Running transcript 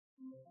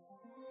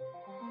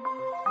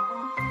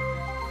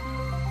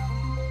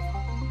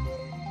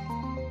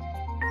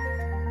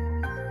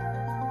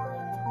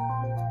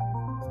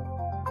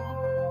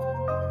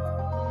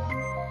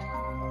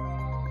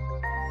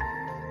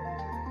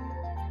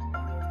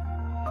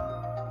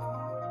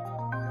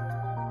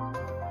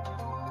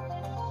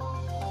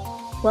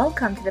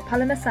Welcome to the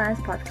Polymer Science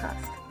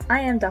podcast.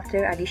 I am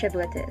Dr. Alicia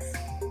Buertes.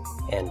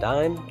 And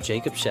I'm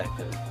Jacob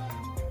Shackman.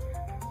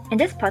 In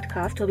this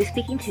podcast, we'll be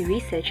speaking to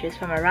researchers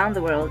from around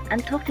the world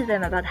and talk to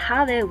them about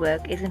how their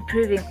work is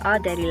improving our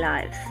daily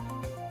lives.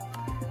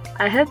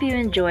 I hope you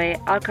enjoy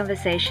our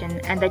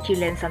conversation and that you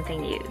learn something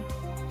new.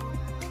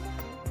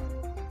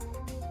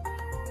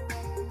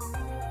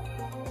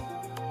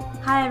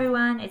 Hi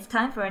everyone, it's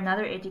time for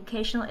another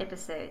educational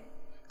episode.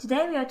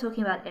 Today we are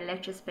talking about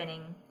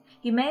electrospinning.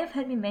 You may have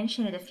heard me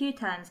mention it a few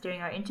times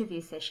during our interview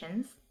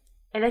sessions.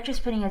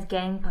 Electrospinning has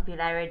gained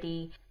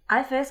popularity.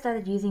 I first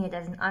started using it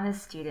as an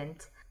honors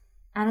student,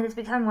 and it has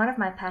become one of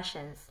my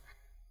passions.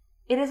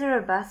 It is a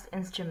robust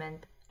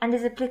instrument and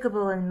is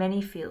applicable in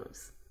many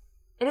fields.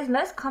 It is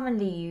most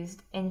commonly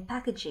used in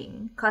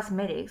packaging,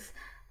 cosmetics,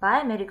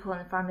 biomedical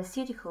and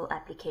pharmaceutical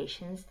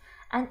applications,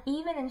 and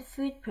even in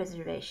food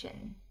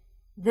preservation.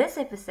 This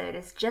episode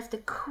is just a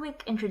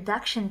quick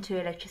introduction to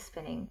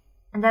electrospinning,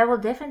 and I will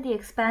definitely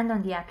expand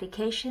on the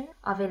application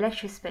of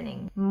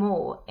electrospinning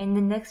more in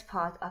the next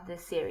part of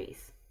this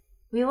series.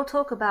 We will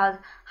talk about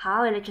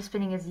how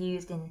electrospinning is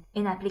used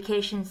in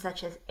applications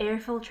such as air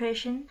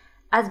filtration,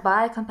 as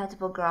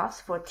biocompatible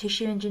grafts for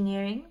tissue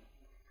engineering,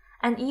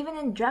 and even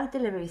in drug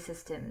delivery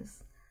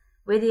systems,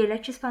 where the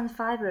electrospun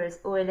fibers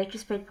or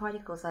electrospray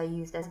particles are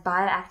used as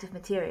bioactive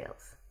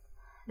materials.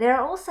 There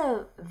are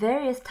also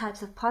various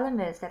types of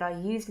polymers that are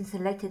used and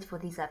selected for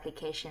these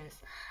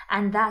applications,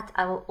 and that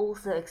I will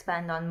also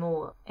expand on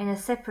more in a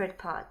separate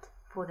part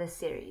for this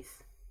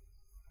series.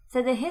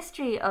 So the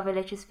history of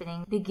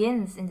electrospinning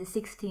begins in the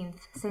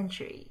 16th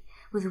century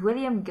with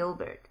William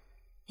Gilbert.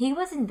 He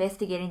was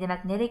investigating the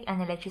magnetic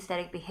and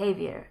electrostatic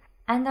behavior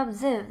and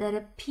observed that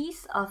a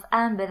piece of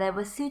amber that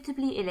was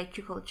suitably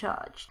electrical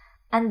charged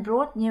and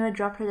brought near a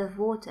droplet of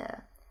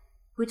water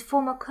would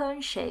form a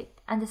cone shape,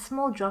 and a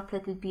small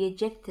droplet would be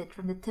ejected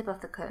from the tip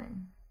of the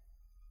cone.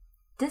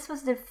 This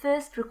was the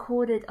first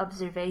recorded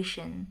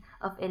observation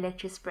of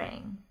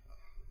electrospraying.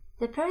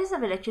 The process of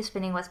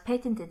electrospinning was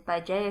patented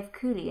by J.F.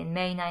 Cooley in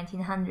May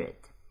 1900,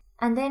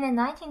 and then in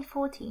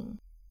 1914,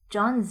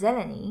 John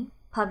Zeleny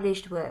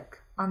published work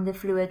on the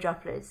fluid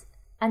droplets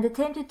and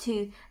attempted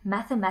to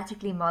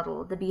mathematically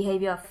model the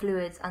behavior of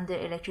fluids under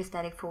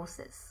electrostatic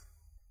forces.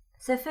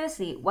 So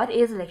firstly, what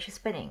is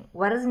electrospinning?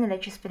 What is an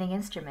electrospinning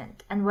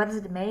instrument, and what is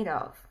it made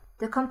of?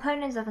 The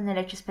components of an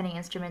electrospinning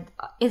instrument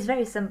is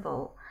very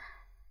simple.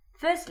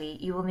 Firstly,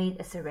 you will need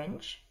a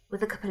syringe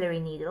with a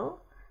capillary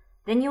needle.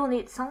 Then you will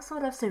need some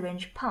sort of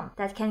syringe pump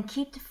that can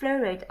keep the flow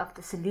rate of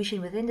the solution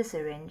within the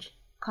syringe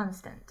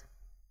constant.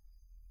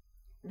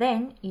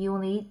 Then you will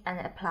need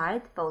an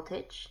applied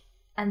voltage,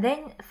 and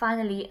then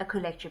finally a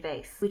collector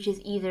base, which is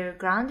either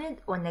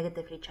grounded or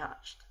negatively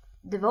charged.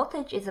 The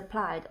voltage is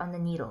applied on the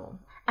needle,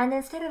 and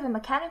instead of a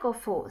mechanical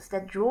force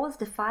that draws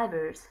the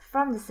fibers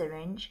from the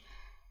syringe,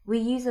 we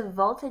use a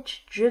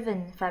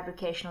voltage-driven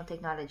fabricational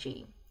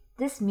technology.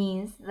 This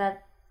means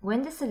that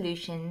when the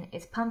solution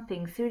is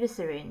pumping through the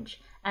syringe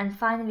and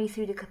finally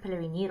through the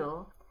capillary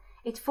needle,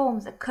 it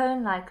forms a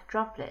cone-like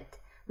droplet,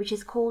 which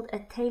is called a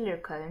Taylor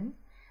cone,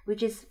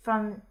 which is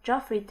from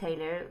Geoffrey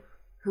Taylor,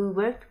 who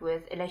worked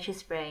with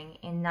electrospraying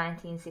in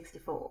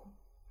 1964.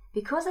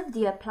 Because of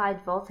the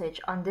applied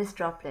voltage on this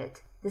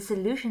droplet, the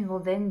solution will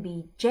then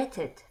be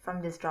jetted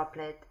from this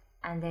droplet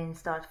and then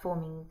start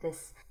forming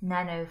this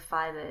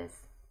nanofibers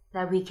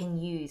that we can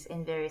use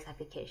in various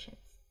applications.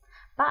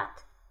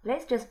 But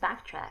let's just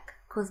backtrack,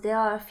 because there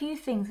are a few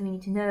things we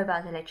need to know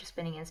about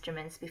electrospinning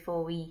instruments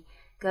before we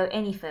go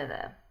any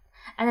further.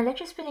 An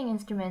electrospinning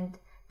instrument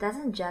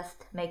doesn't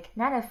just make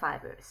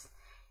nanofibers.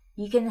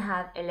 You can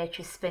have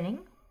electrospinning,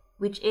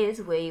 which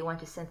is where you want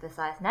to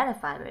synthesize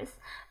nanofibers,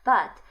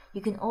 but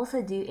you can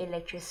also do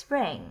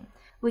electrospraying,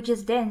 which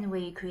is then where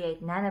you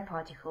create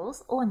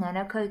nanoparticles or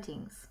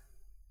nanocoatings.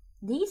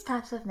 These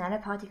types of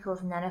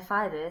nanoparticles and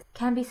nanofibers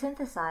can be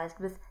synthesized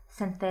with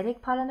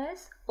synthetic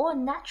polymers or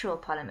natural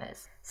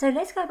polymers. So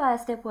let's go by a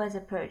stepwise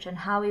approach on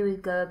how we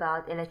would go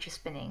about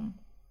electrospinning.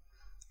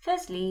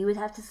 Firstly, you would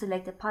have to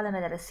select a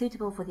polymer that is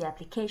suitable for the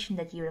application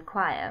that you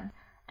require,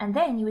 and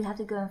then you would have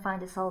to go and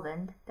find a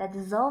solvent that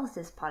dissolves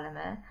this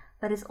polymer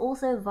but is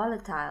also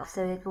volatile,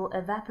 so it will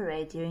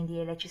evaporate during the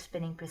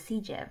electrospinning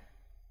procedure.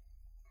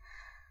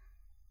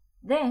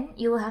 Then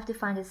you will have to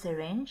find a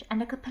syringe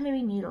and a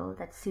capillary needle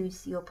that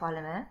suits your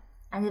polymer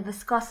and the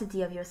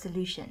viscosity of your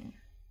solution.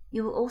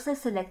 You will also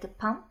select a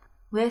pump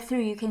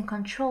wherethrough you can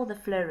control the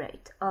flow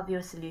rate of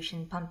your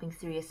solution pumping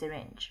through your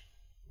syringe.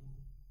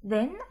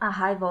 Then a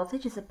high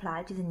voltage is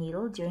applied to the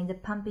needle during the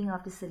pumping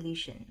of the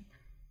solution.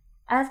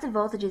 As the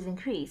voltage is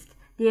increased,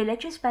 the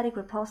electrostatic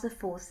repulsive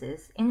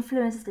forces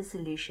influences the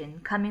solution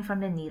coming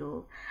from the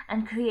needle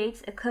and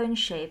creates a cone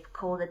shape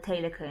called a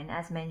Taylor cone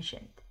as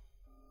mentioned.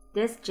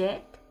 This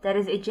jet that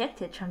is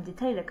ejected from the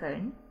Taylor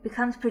cone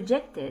becomes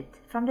projected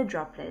from the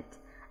droplet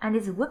and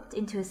is whipped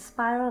into a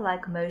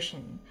spiral-like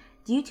motion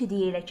due to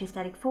the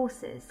electrostatic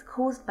forces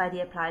caused by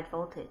the applied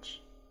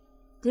voltage.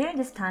 During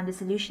this time, the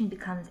solution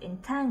becomes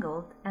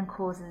entangled and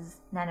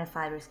causes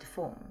nanofibers to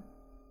form.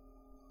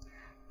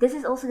 This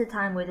is also the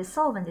time where the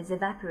solvent is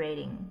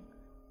evaporating.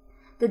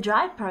 The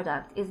dried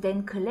product is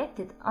then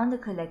collected on the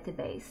collector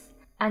base,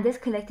 and this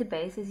collector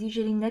base is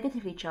usually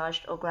negatively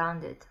charged or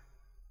grounded.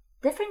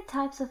 Different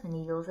types of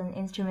needles and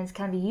instruments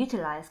can be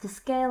utilized to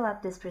scale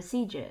up this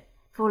procedure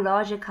for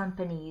larger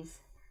companies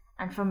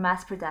and for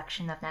mass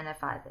production of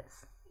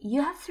nanofibers.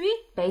 You have three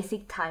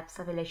basic types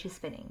of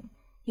electrospinning.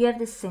 You have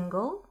the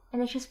single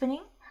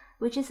electrospinning,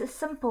 which is a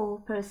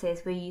simple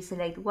process where you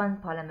select one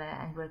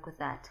polymer and work with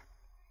that.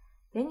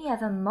 Then you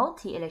have a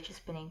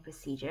multi-electrospinning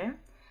procedure,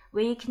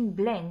 where you can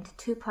blend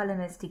two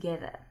polymers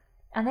together.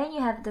 And then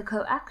you have the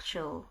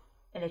coaxial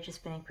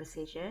electrospinning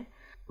procedure,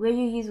 where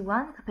you use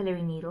one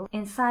capillary needle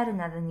inside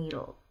another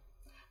needle,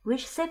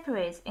 which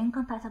separates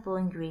incompatible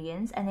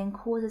ingredients and then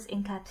causes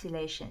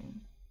encapsulation.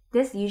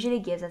 This usually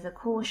gives us a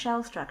core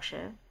shell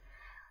structure,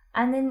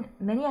 and in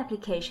many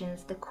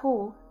applications the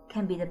core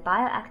can be the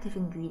bioactive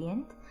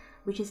ingredient,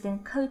 which is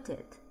then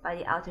coated by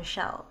the outer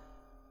shell.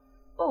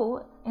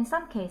 Or, in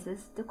some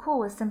cases, the core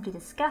was simply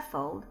the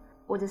scaffold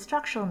or the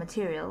structural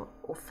material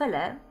or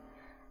filler,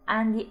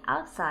 and the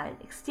outside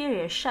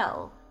exterior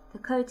shell, the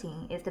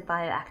coating, is the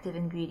bioactive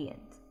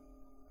ingredient.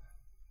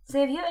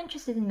 So if you're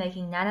interested in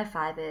making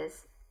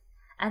nanofibers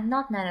and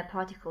not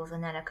nanoparticles or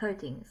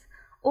nanocoatings,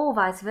 or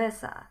vice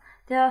versa,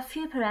 there are a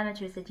few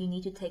parameters that you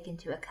need to take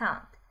into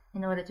account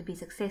in order to be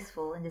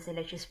successful in this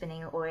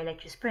electrospinning or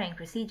electrospraying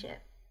procedure.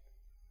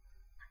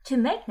 To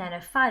make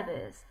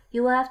nanofibers,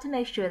 you will have to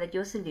make sure that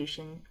your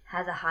solution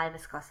has a high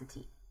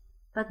viscosity,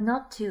 but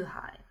not too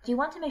high. You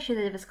want to make sure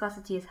that the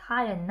viscosity is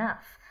high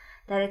enough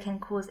that it can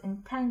cause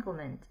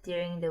entanglement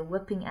during the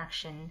whipping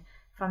action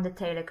from the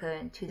tailor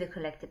cone to the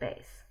collector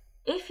base.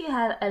 If you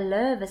have a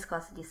low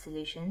viscosity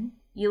solution,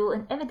 you will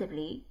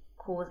inevitably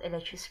cause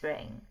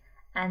electrospraying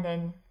and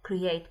then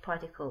create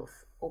particles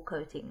or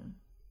coating.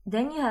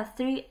 Then you have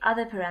three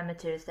other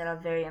parameters that are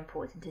very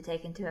important to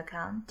take into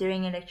account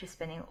during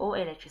electrospinning or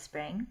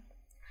electrospraying.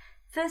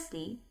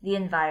 Firstly, the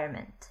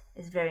environment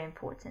is very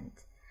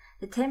important.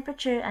 The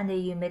temperature and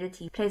the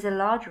humidity plays a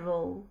large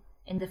role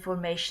in the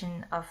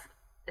formation of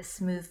a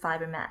smooth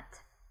fiber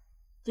mat.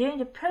 During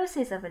the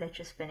process of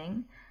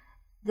electrospinning,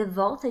 the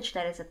voltage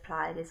that is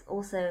applied is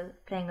also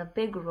playing a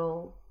big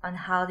role on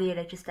how the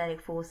electrostatic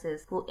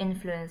forces will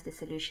influence the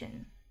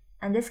solution.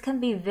 And this can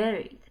be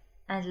varied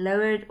and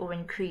lowered or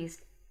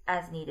increased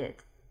as needed.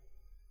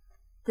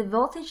 The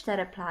voltage that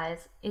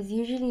applies is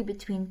usually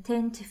between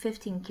 10 to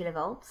 15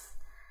 kilovolts,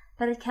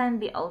 but it can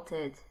be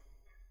altered.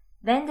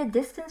 Then the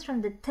distance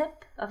from the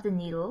tip of the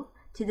needle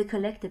to the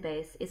collector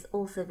base is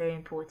also very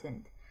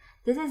important.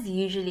 This is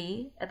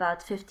usually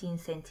about 15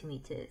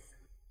 centimeters.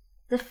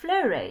 The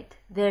flow rate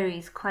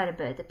varies quite a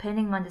bit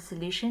depending on the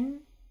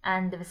solution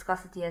and the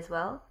viscosity as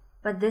well,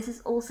 but this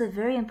is also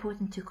very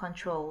important to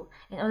control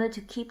in order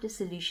to keep the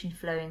solution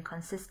flowing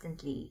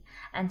consistently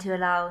and to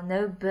allow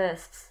no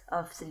bursts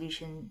of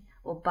solution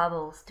or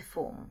bubbles to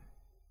form.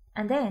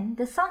 And then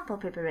the sample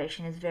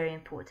preparation is very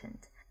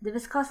important. The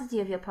viscosity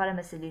of your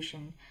polymer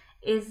solution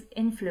is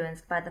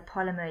influenced by the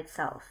polymer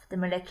itself, the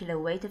molecular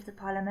weight of the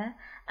polymer,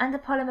 and the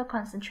polymer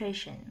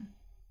concentration,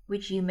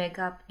 which you make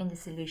up in the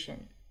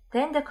solution.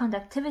 Then the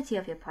conductivity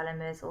of your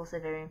polymer is also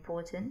very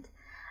important,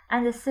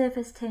 and the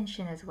surface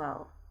tension as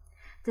well.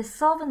 The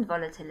solvent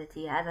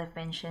volatility, as I've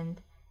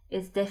mentioned,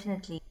 is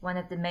definitely one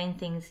of the main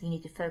things you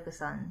need to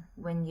focus on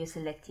when you're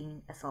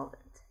selecting a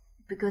solvent,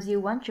 because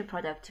you want your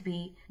product to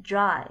be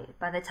dry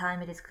by the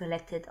time it is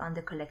collected on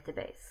the collector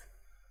base.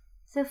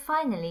 So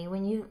finally,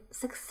 when you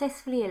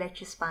successfully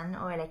electrospun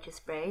or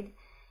electrosprayed,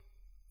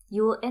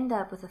 you will end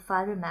up with a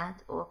fiber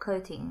mat or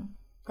coating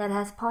that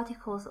has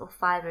particles or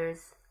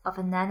fibers of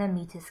a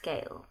nanometer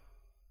scale.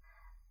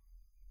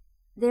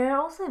 There are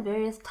also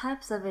various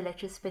types of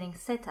electrospinning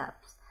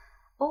setups,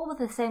 all with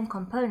the same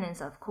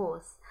components of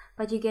course,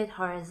 but you get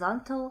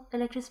horizontal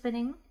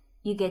electrospinning,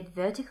 you get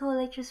vertical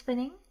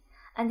electrospinning,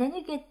 and then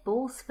you get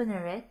ball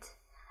spinneret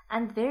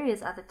and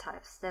various other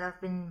types that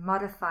have been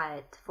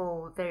modified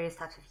for various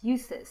types of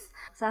uses.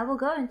 So I will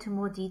go into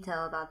more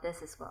detail about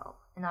this as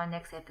well in our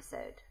next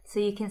episode, so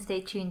you can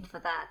stay tuned for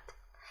that.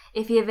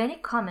 If you have any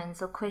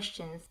comments or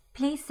questions,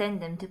 please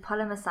send them to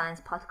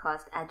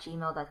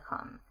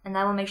polymersciencepodcast@gmail.com, and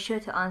I will make sure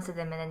to answer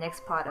them in the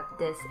next part of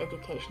this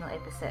educational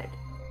episode.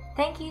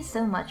 Thank you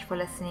so much for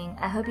listening.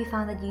 I hope you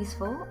found it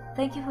useful.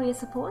 Thank you for your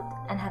support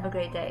and have a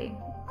great day.